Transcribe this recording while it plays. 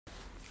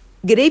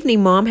Good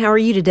evening, Mom. How are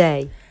you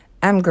today?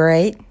 I'm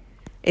great.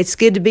 It's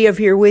good to be over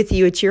here with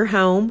you at your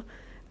home.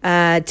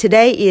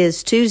 Today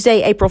is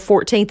Tuesday, April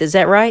 14th. Is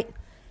that right?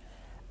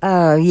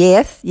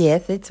 Yes,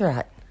 it's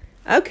right.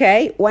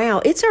 Okay.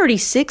 Wow. It's already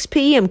 6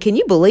 p.m. Can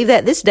you believe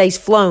that? This day's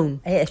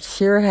flown. It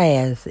sure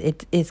has.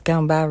 It's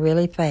gone by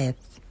really fast.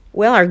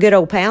 Well, our good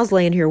old pal's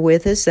laying here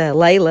with us,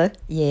 Layla.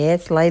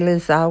 Yes,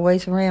 Layla's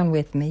always around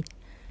with me.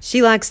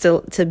 She likes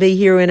to be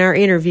here in our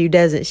interview,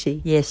 doesn't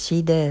she? Yes,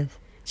 she does.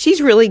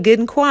 She's really good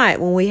and quiet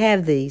when we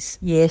have these.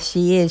 Yes,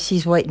 she is.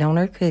 She's waiting on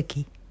her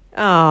cookie.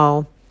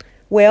 Oh.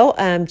 Well,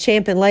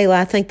 Champ and Layla,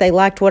 I think they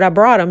liked what I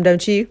brought them,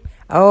 don't you?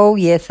 Oh,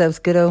 yes, those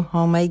good old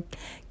homemade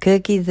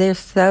cookies. They're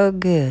so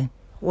good.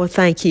 Well,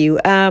 thank you.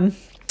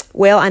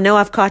 Well, I know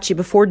I've caught you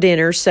before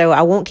dinner, so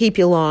I won't keep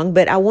you long,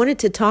 but I wanted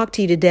to talk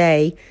to you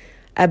today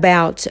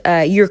about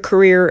your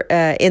career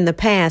in the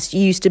past.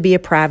 You used to be a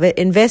private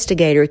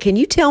investigator. Can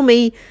you tell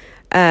me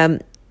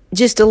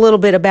just a little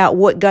bit about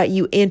what got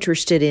you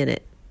interested in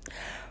it?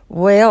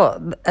 Well,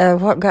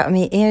 what got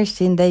me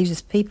interested in these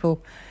is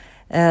people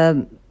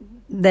that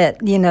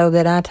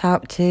that I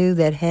talked to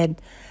that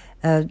had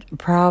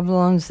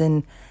problems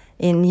and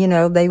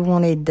they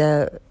wanted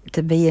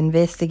to be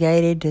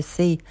investigated to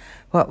see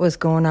what was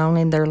going on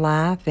in their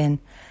life. And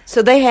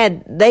so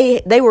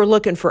they were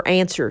looking for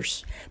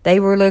answers.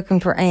 They were looking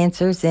for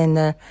answers,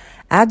 and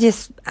I'm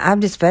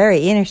just very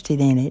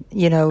interested in it.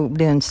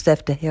 Doing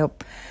stuff to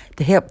help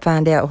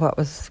find out what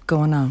was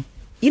going on.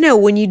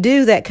 When you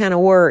do that kind of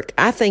work,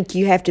 I think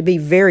you have to be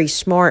very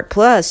smart.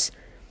 Plus,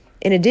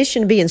 in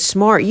addition to being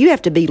smart, you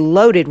have to be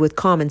loaded with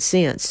common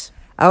sense.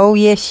 Oh,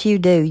 yes, you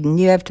do. And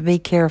you have to be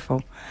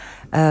careful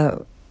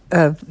of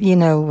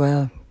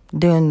doing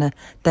the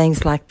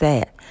things like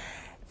that.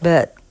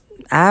 But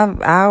I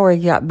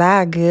already got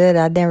by good.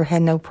 I never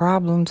had no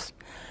problems.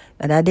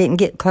 But I didn't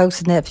get close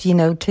enough,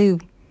 to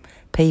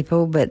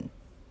people. But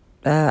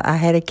I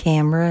had a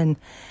camera,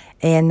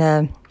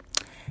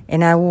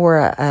 and I wore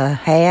a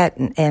hat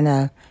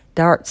and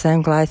dark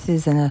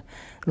sunglasses and a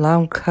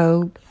long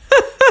coat.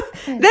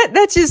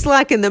 That's just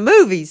like in the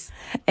movies.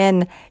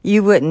 And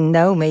you wouldn't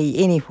know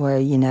me anywhere,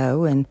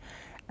 and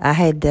I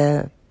had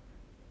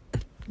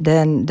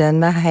done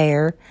my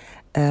hair.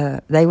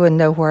 They wouldn't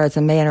know where I was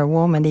a man or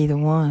woman, either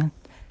one.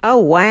 Oh,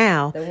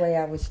 wow. The way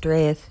I was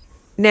dressed.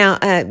 Now,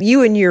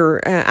 you and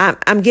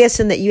I'm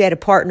guessing that you had a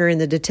partner in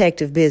the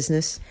detective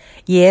business.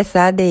 Yes,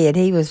 I did.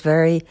 He was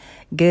very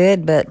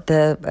good, but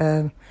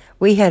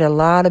we had a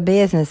lot of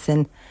business,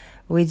 and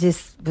we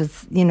just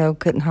was,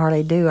 couldn't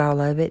hardly do all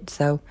of it.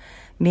 So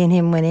me and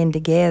him went in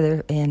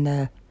together,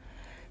 and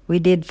we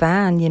did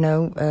fine,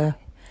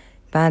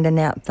 finding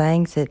out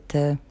things that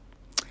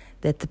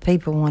the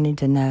people wanted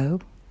to know.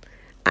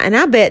 And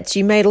I bet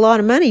you made a lot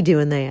of money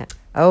doing that.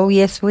 Oh,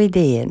 yes, we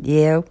did.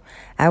 Yeah,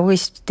 I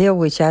still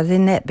wish I was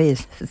in that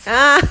business.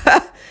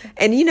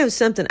 And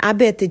something, I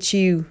bet that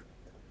you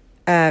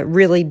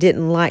really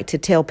didn't like to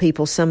tell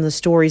people some of the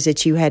stories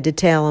that you had to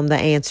tell them, the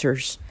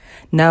answers.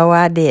 No,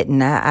 I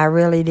didn't. I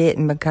really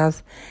didn't,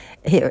 because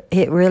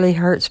it really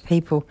hurts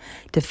people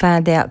to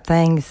find out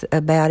things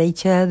about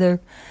each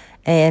other,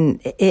 and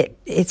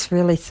it's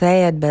really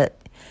sad, but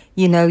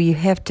you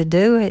have to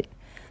do it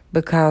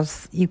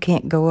because you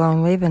can't go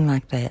on living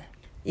like that.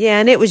 Yeah,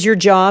 and it was your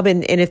job,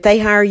 and if they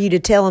hire you to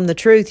tell them the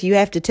truth, you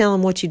have to tell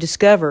them what you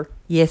discover.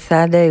 Yes,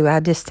 I do. I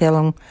just tell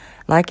them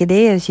like it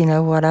is,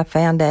 what I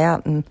found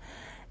out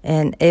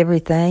and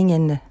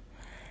everything,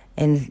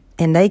 and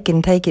they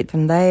can take it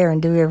from there and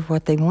do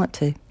what they want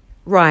to.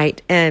 Right.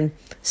 And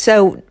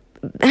so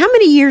how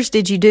many years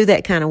did you do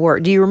that kind of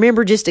work? Do you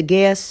remember, just a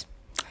guess?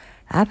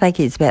 I think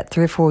it's about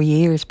 3 or 4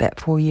 years, about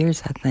 4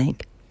 years, I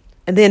think.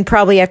 And then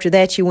probably after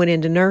that you went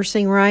into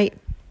nursing, right?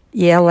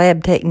 Yeah,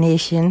 lab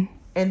technician.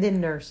 And then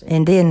nursing.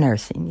 And then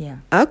nursing, yeah.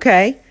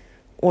 Okay.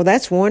 Well,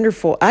 that's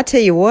wonderful. I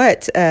tell you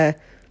what,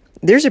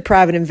 there's a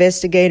private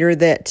investigator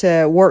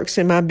that works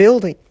in my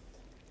building,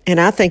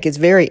 and I think it's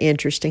very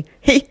interesting.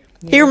 He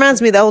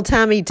reminds me of the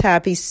old-timey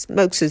type. He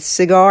smokes a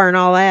cigar and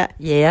all that.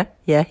 Yeah,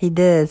 he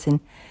does, and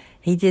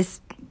he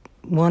just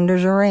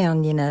wanders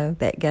around,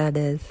 that guy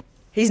does.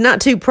 He's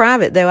not too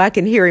private, though. I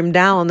can hear him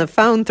dialing the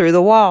phone through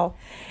the wall.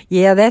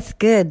 Yeah, that's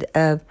good.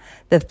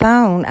 The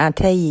phone, I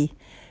tell you,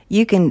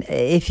 you can,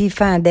 if you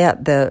find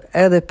out the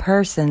other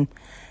person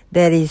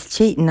that is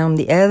cheating on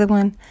the other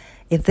one,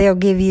 if they'll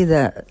give you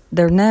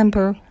their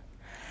number,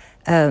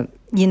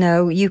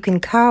 you can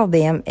call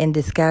them and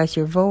disguise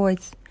your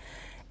voice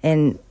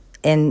and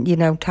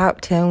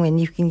talk to them,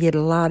 and you can get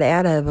a lot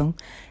out of them.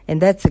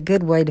 And that's a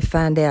good way to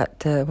find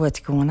out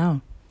what's going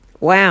on.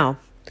 Wow.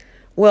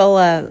 Well,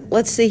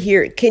 let's see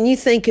here. Can you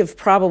think of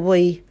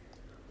probably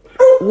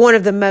one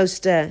of the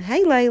most,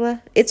 hey,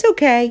 Layla, it's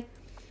okay.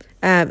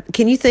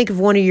 Can you think of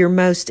one of your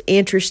most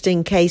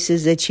interesting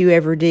cases that you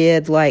ever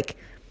did? Like,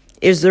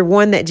 is there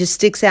one that just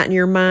sticks out in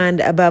your mind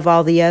above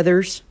all the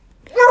others?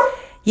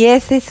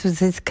 Yes, this was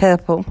this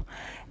couple,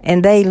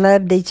 and they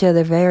loved each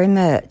other very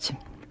much.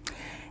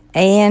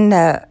 And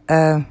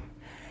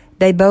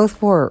they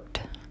both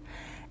worked.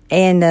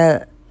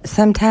 And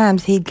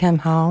sometimes he'd come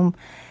home,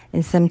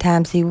 and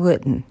sometimes he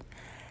wouldn't.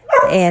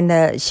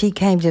 And she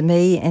came to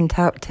me and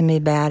talked to me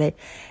about it.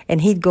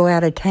 And he'd go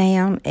out of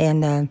town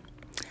and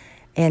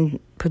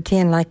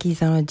pretend like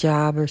he's on a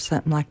job or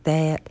something like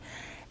that.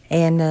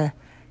 And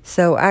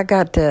so I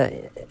got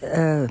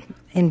to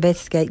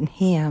investigating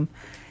him,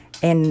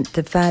 and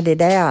to find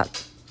it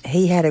out,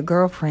 he had a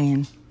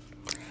girlfriend,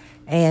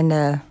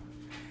 and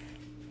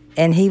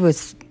he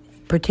was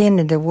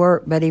pretending to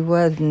work, but he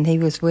wasn't. He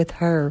was with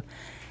her,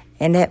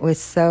 and that was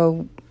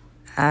so.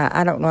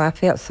 I don't know. I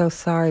felt so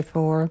sorry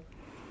for her.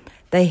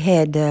 They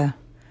had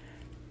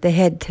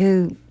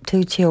two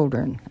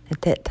children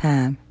at that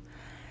time,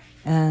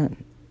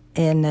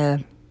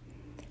 and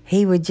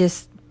he would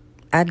just.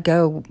 I'd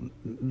go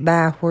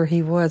by where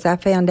he was. I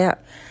found out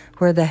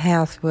where the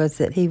house was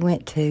that he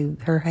went to,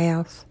 her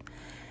house,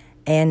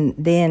 and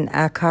then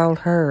I called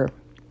her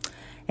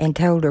and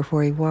told her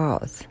where he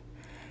was.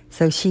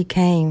 So she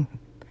came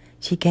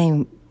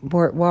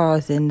where it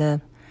was, and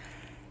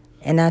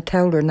I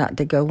told her not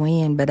to go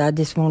in, but I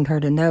just wanted her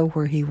to know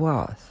where he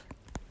was.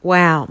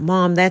 Wow,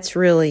 Mom, that's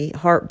really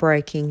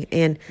heartbreaking.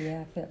 And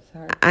yeah, I felt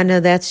sorry. I know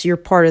that's your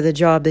part of the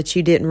job that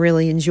you didn't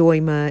really enjoy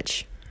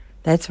much.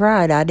 That's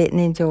right. I didn't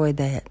enjoy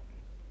that.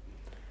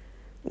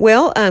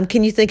 Well,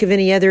 can you think of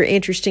any other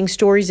interesting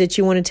stories that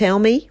you want to tell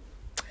me?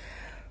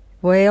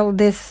 Well,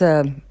 this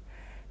man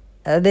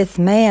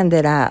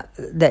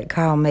that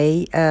called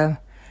me,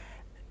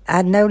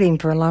 I'd known him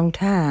for a long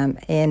time,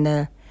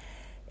 and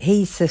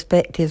he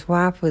suspected his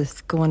wife was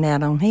going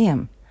out on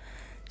him.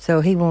 So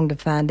he wanted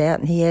to find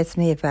out, and he asked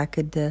me if I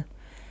could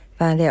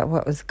find out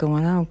what was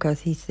going on,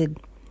 because he said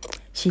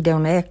she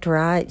don't act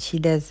right, she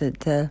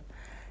doesn't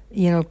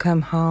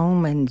come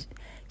home, and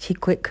she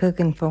quit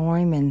cooking for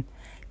him and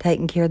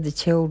taking care of the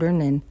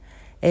children and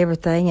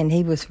everything, and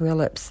he was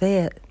real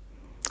upset.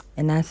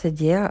 And I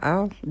said, yeah,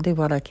 I'll do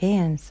what I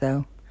can.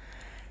 So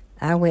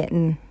I went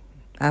and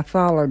I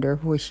followed her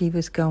where she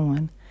was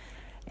going,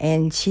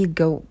 and she'd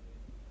go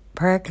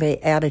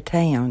practically out of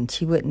town.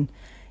 She wouldn't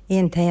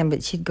in town,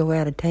 but she'd go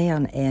out of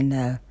town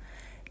and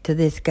to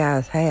this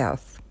guy's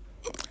house.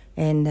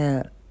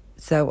 And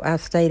so I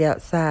stayed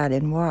outside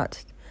and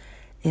watched,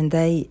 and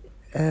they...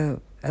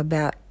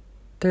 about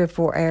 3 or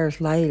 4 hours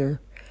later,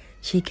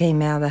 she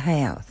came out of the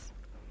house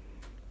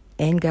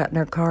and got in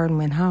her car and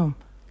went home.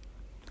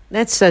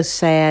 That's so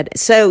sad.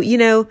 So,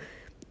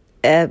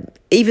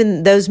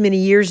 even those many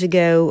years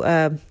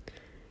ago,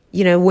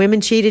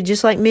 women cheated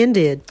just like men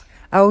did.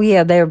 Oh,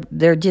 yeah,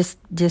 they're just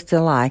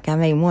alike. I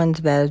mean, one's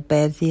about as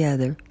bad as the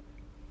other.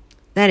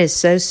 That is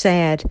so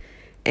sad.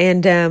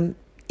 And, I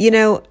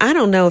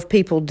don't know if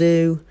people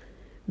do,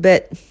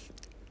 but...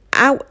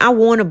 I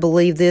want to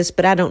believe this,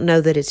 but I don't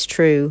know that it's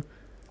true.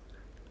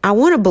 I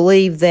want to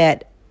believe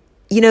that,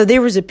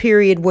 there was a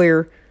period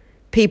where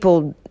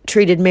people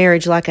treated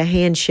marriage like a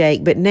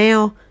handshake, but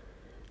now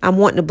I'm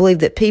wanting to believe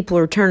that people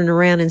are turning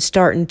around and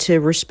starting to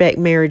respect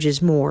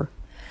marriages more.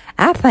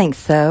 I think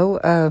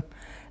so.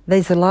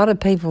 There's a lot of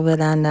people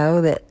that I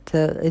know that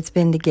it's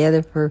been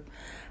together for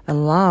a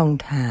long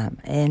time,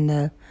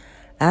 and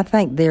I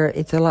think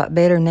it's a lot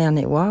better now than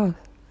it was.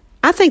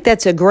 I think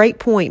that's a great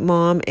point,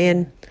 Mom,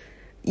 and...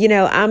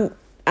 I'm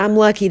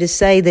lucky to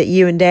say that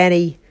you and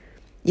Daddy,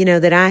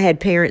 that I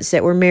had parents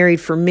that were married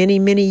for many,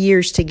 many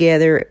years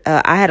together.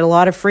 I had a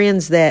lot of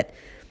friends that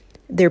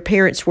their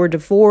parents were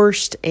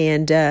divorced.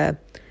 And,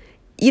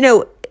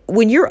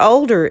 when you're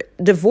older,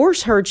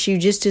 divorce hurts you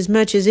just as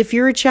much as if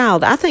you're a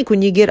child. I think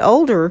when you get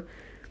older,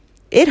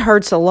 it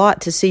hurts a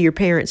lot to see your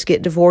parents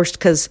get divorced,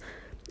 because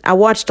I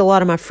watched a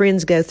lot of my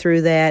friends go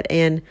through that.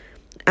 And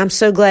I'm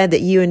so glad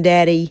that you and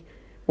Daddy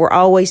were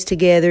always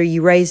together.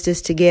 You raised us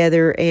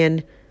together,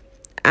 and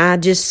I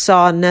just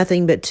saw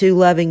nothing but two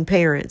loving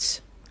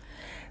parents.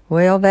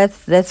 Well,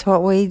 that's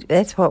what we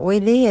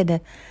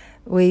did.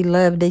 We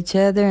loved each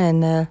other,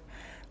 and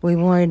we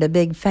wanted a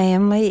big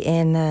family,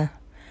 and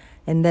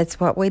that's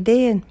what we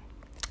did.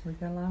 We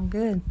got along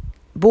good.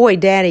 Boy,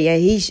 Daddy,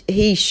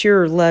 he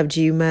sure loved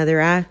you,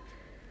 Mother.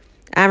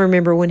 I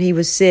remember when he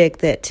was sick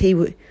that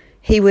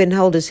he wouldn't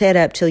hold his head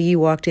up till you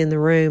walked in the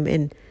room,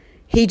 and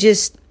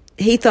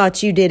he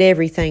thought you did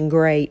everything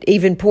great.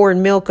 Even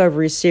pouring milk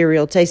over his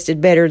cereal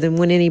tasted better than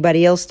when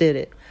anybody else did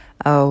it.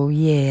 Oh,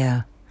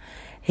 yeah.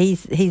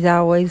 He's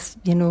always,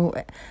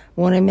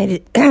 wanted me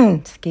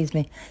to,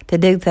 to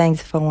do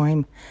things for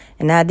him.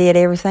 And I did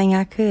everything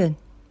I could.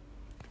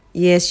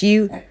 Yes,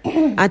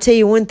 I tell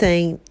you one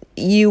thing,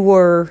 you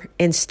were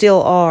and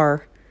still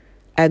are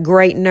a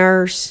great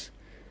nurse,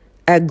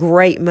 a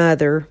great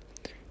mother,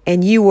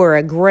 and you were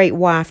a great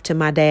wife to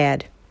my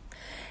dad.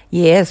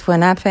 Yes,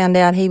 when I found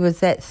out he was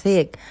that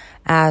sick,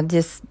 I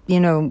just,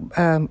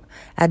 I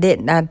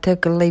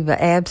took a leave of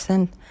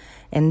absence,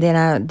 and then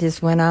I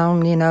just went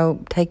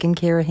on, taking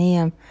care of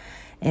him.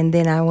 And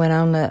then I went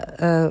on,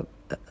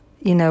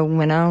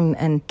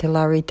 until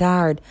I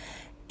retired,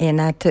 and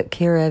I took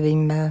care of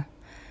him.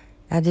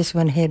 I just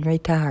went ahead and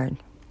retired.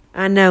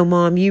 I know,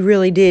 Mom, you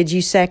really did.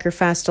 You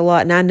sacrificed a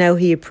lot, and I know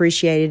he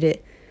appreciated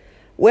it.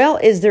 Well,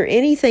 is there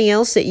anything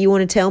else that you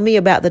want to tell me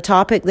about the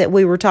topic that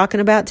we were talking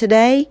about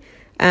today?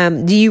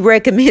 Do you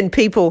recommend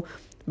people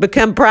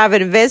become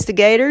private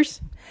investigators?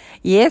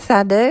 Yes,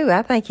 I do.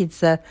 I think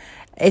it's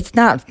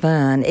not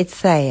fun. It's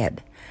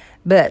sad,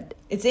 but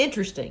it's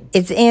interesting.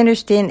 It's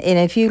interesting, and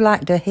if you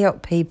like to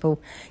help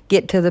people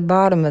get to the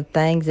bottom of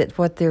things at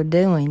what they're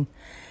doing,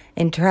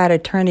 and try to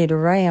turn it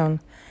around,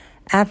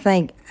 I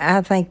think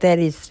that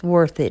is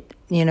worth it.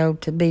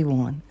 To be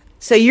one.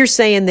 So you're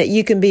saying that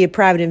you can be a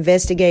private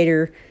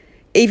investigator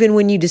even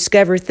when you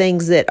discover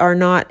things that are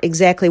not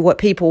exactly what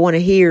people want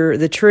to hear,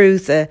 the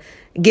truth,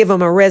 give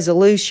them a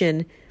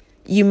resolution.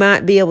 You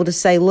might be able to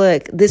say,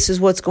 look, this is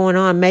what's going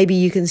on. Maybe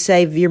you can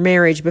save your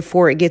marriage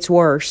before it gets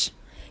worse.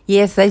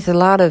 Yes, there's a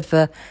lot of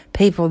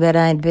people that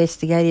I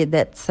investigated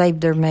that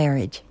saved their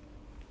marriage.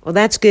 Well,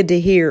 that's good to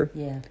hear.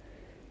 Yeah.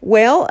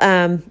 Well,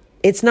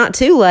 it's not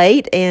too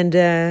late, and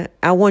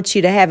I want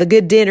you to have a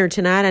good dinner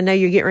tonight. I know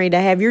you're getting ready to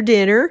have your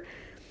dinner,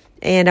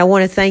 and I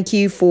want to thank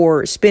you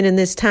for spending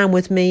this time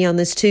with me on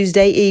this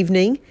Tuesday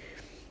evening.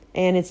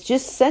 And it's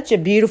just such a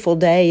beautiful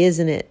day,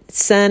 isn't it?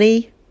 It's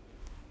sunny.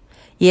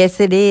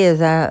 Yes, it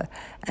is.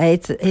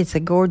 It's a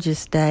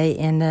gorgeous day,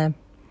 and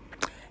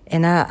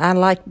I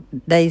like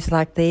days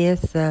like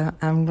this.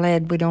 I'm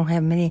glad we don't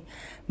have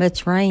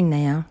much rain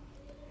now.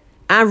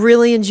 I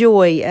really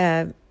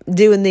enjoy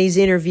doing these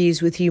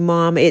interviews with you,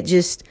 Mom. It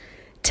just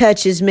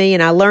touches me,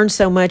 and I learned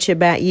so much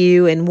about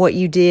you and what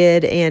you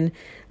did and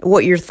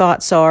what your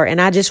thoughts are.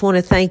 And I just want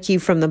to thank you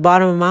from the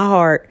bottom of my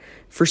heart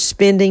for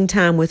spending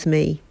time with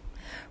me.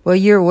 Well,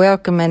 you're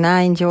welcome, and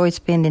I enjoy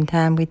spending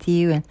time with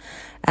you, and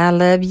I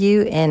love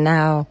you, and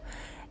I'll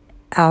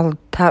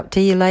talk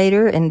to you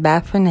later, and bye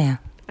for now.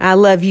 I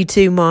love you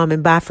too, Mom,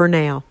 and bye for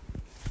now.